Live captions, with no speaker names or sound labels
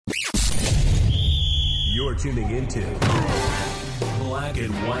You're tuning into Black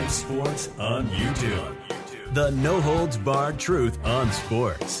and White Sports on YouTube. The no-holds-barred truth on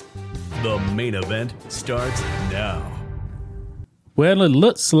sports. The main event starts now. Well, it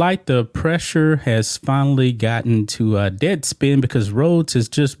looks like the pressure has finally gotten to Deadspin because Rhodes has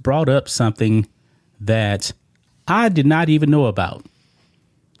just brought up something that I did not even know about.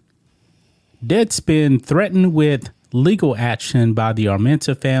 Deadspin threatened with legal action by the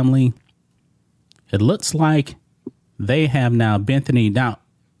Armenta family. It looks like they have now bent the knee. Now,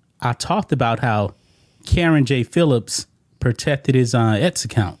 I talked about how Karen J. Phillips protected his X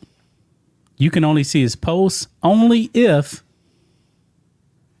account. You can only see his posts only if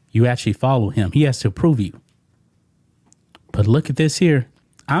you actually follow him. He has to approve you. But look at this here.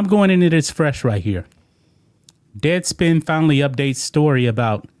 I'm going into this fresh right here. Deadspin finally updates story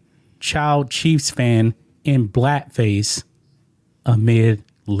about child Chiefs fan in blackface amid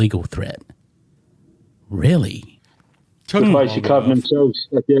legal threat. Really? Basically covering themselves.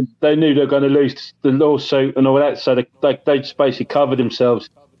 They knew they were going to lose the lawsuit and all that, so they just basically covered themselves.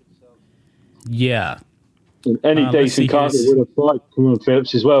 Yeah. And any decent country would have fight Cameron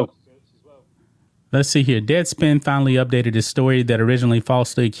Phillips as well. Let's see here. Deadspin finally updated his story that originally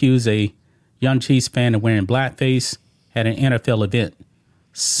falsely accused a young Chiefs fan of wearing blackface at an NFL event.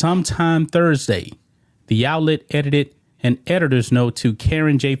 Sometime Thursday, the outlet edited an editor's note to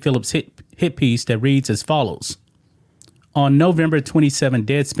Karen J. Phillips' hit piece that reads as follows. On November 27,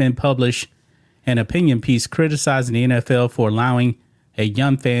 Deadspin published an opinion piece criticizing the NFL for allowing a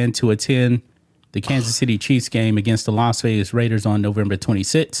young fan to attend the Kansas City Chiefs game against the Las Vegas Raiders on November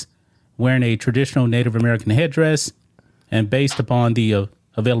 26, wearing a traditional Native American headdress, and based upon the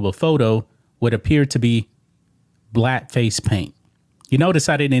available photo, would appear to be black face paint. You notice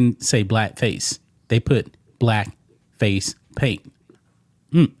I didn't say black face. They put black face paint.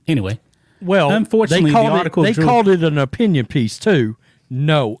 Anyway. Well, unfortunately, the article they called it an opinion piece, too.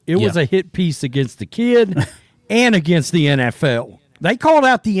 No, it was a hit piece against the kid and against the NFL. They called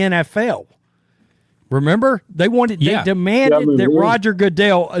out the NFL. Remember? They demanded that Roger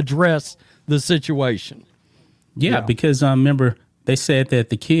Goodell address the situation. Yeah, because remember, they said that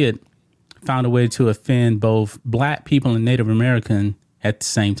the kid found a way to offend both black people and Native American at the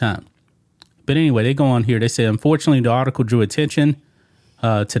same time. But anyway, they go on here. They say, unfortunately, the article drew attention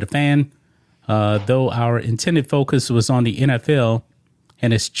to the fan, though our intended focus was on the NFL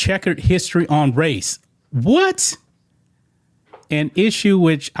and its checkered history on race. What? An issue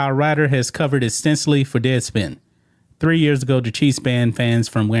which our writer has covered extensively for Deadspin. 3 years ago, the Chiefs banned fans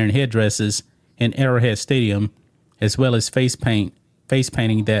from wearing headdresses in Arrowhead Stadium, as well as face painting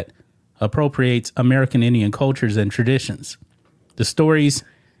that appropriates American Indian cultures and traditions. The story's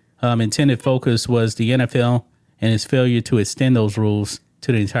intended focus was the NFL and its failure to extend those rules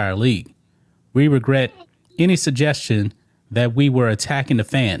to the entire league. We regret any suggestion that we were attacking the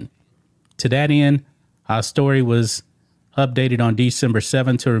fan. To that end, our story was updated on December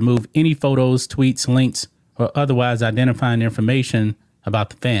 7 to remove any photos, tweets, links, or otherwise identifying information about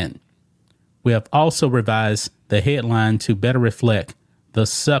the fan. We have also revised the headline to better reflect the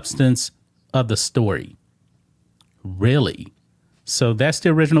substance of the story. Really? So that's the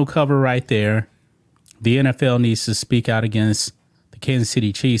original cover right there. The NFL needs to speak out against the Kansas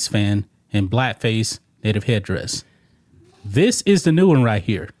City Chiefs fan in blackface native headdress. This is the new one right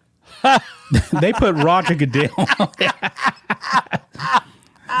here. They put Roger Goodell on there.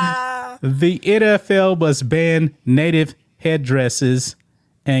 The NFL must ban native headdresses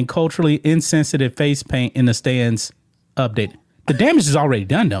and culturally insensitive face paint in the stands. Update. The damage is already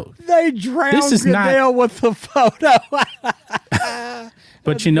done, though. They drowned Goodell with the photo.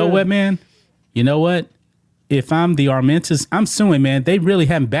 But you know what, man? You know what? If I'm the Armentas, I'm suing, man. They really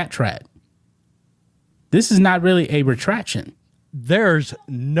haven't backtracked. This is not really a retraction. There's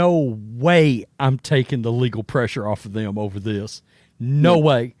no way I'm taking the legal pressure off of them over this. No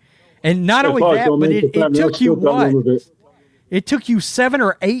way. And not only that, but it took you what? It took you 7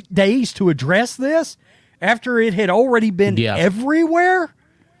 or 8 days to address this after it had already been everywhere?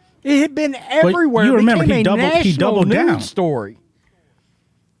 It had been everywhere. But you remember he doubled down. Story.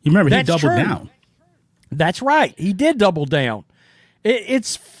 You remember he doubled down. That's right. He did double down.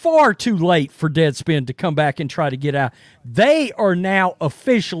 It's far too late for Deadspin to come back and try to get out. They are now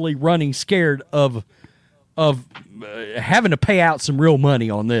officially running scared of having to pay out some real money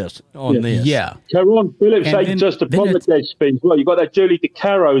on this. Yeah. Caron Phillips ain't just a problem with Deadspin as well. You got that Julie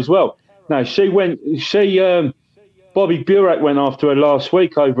DeCaro as well. Now Bobby Burek went after her last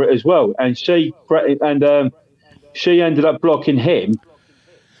week over it as well, and she ended up blocking him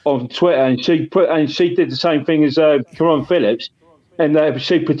on Twitter, and she did the same thing as Caron Phillips, and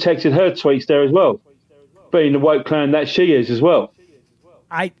she protected her tweets there as well. being the woke clown that she is as well.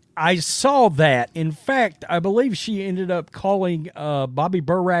 I saw that. In fact, I believe she ended up calling Bobby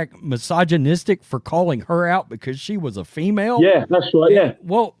Burack misogynistic for calling her out because she was a female. Yeah, that's right, yeah.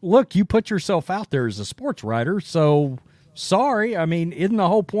 Well, look, you put yourself out there as a sports writer, so sorry. I mean, isn't the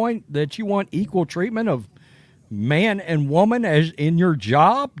whole point that you want equal treatment of man and woman as in your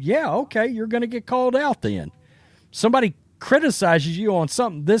job? Yeah, okay, you're going to get called out then. Somebody criticizes you on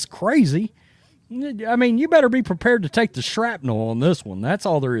something this crazy, I mean, you better be prepared to take the shrapnel on this one. That's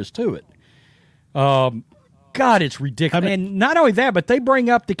all there is to it. God, it's ridiculous. And not only that, but they bring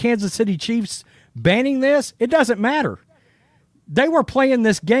up the Kansas City Chiefs banning this. It doesn't matter. They were playing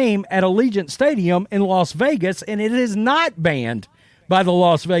this game at Allegiant Stadium in Las Vegas, and it is not banned by the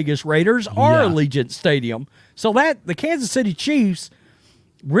Las Vegas Raiders or Allegiant Stadium. So that the Kansas City Chiefs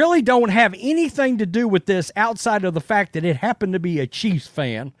really don't have anything to do with this outside of the fact that it happened to be a Chiefs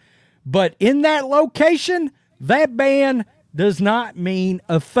fan. But in that location, that ban does not mean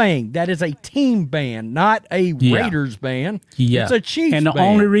a thing. That is a team ban, not a Raiders ban. Yeah. It's a Chiefs ban. And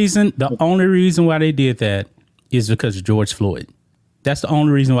the only reason why they did that is because of George Floyd. That's the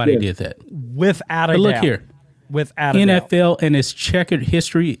only reason why they did that. Without a doubt. Look here. Without a doubt. NFL and its checkered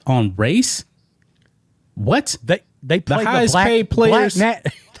history on race? What? They play the highest paid players. They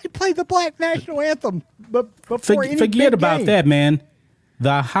play the black national anthem before any forget big about game. that, man.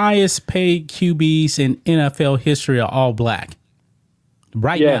 The highest paid QBs in NFL history are all black.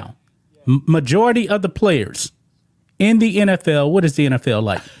 Right now. Majority of the players in the NFL, what is the NFL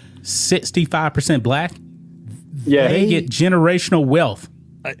like? 65% black? Yeah. They get generational wealth.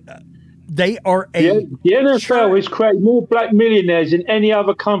 They are a... The NFL has created more black millionaires than any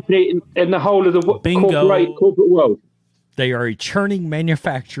other company in the whole of the corporate world. They are a churning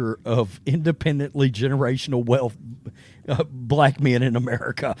manufacturer of independently generational wealth, black men in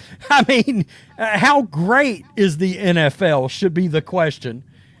America. I mean, how great is the NFL should be the question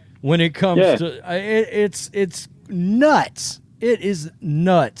when it comes to it's nuts. It is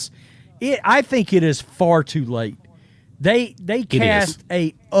nuts. I think it is far too late. They cast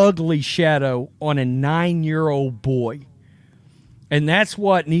a ugly shadow on a 9-year-old boy, and that's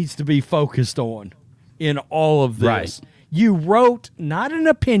what needs to be focused on in all of this. Right. You wrote not an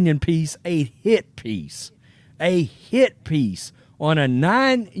opinion piece, a hit piece on a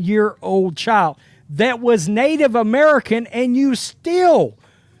 9-year-old child that was Native American, and you still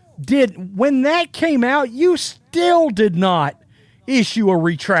did, when that came out, you still did not issue a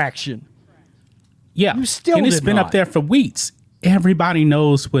retraction. Yeah, you still and it's been up there for weeks. Everybody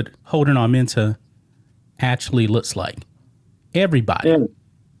knows what holding Armenta actually looks like. Everybody. Yeah.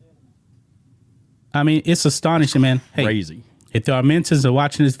 I mean, it's astonishing, man. Hey, crazy. If the Armentas are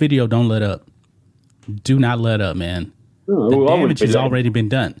watching this video, don't let up. Do not let up, man. The damage has already been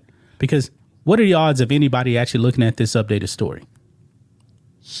done. Because what are the odds of anybody actually looking at this updated story?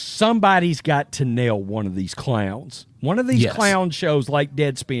 Somebody's got to nail one of these clowns. One of these clown shows like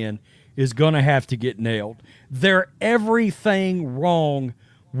Deadspin is going to have to get nailed. They're everything wrong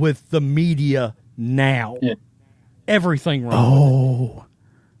with the media now. Yeah. Everything wrong. Oh,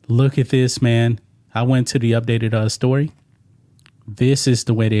 look at this, man. I went to the updated story. This is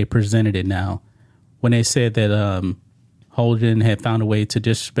the way they presented it now. When they said that Holden had found a way to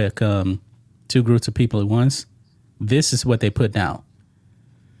disrespect two groups of people at once, this is what they put down.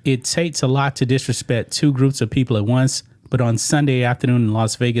 It takes a lot to disrespect two groups of people at once, but on Sunday afternoon in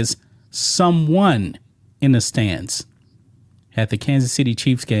Las Vegas, someone in the stands at the Kansas City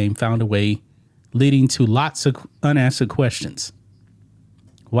Chiefs game found a way, leading to lots of unanswered questions.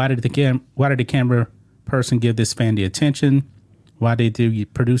 Why did the camera person give this fan the attention? Why did the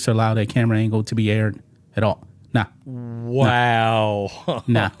producer allow that camera angle to be aired at all? Nah. Wow.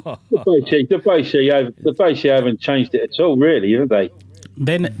 Nah. The face haven't changed it at all, really, have they?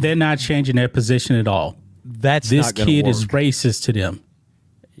 They're not changing their position at all. This not gonna kid work. Is racist to them.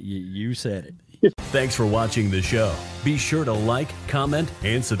 You said it. Thanks for watching the show. Be sure to like, comment,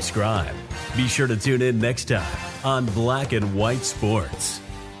 and subscribe. Be sure to tune in next time on Black and White Sports.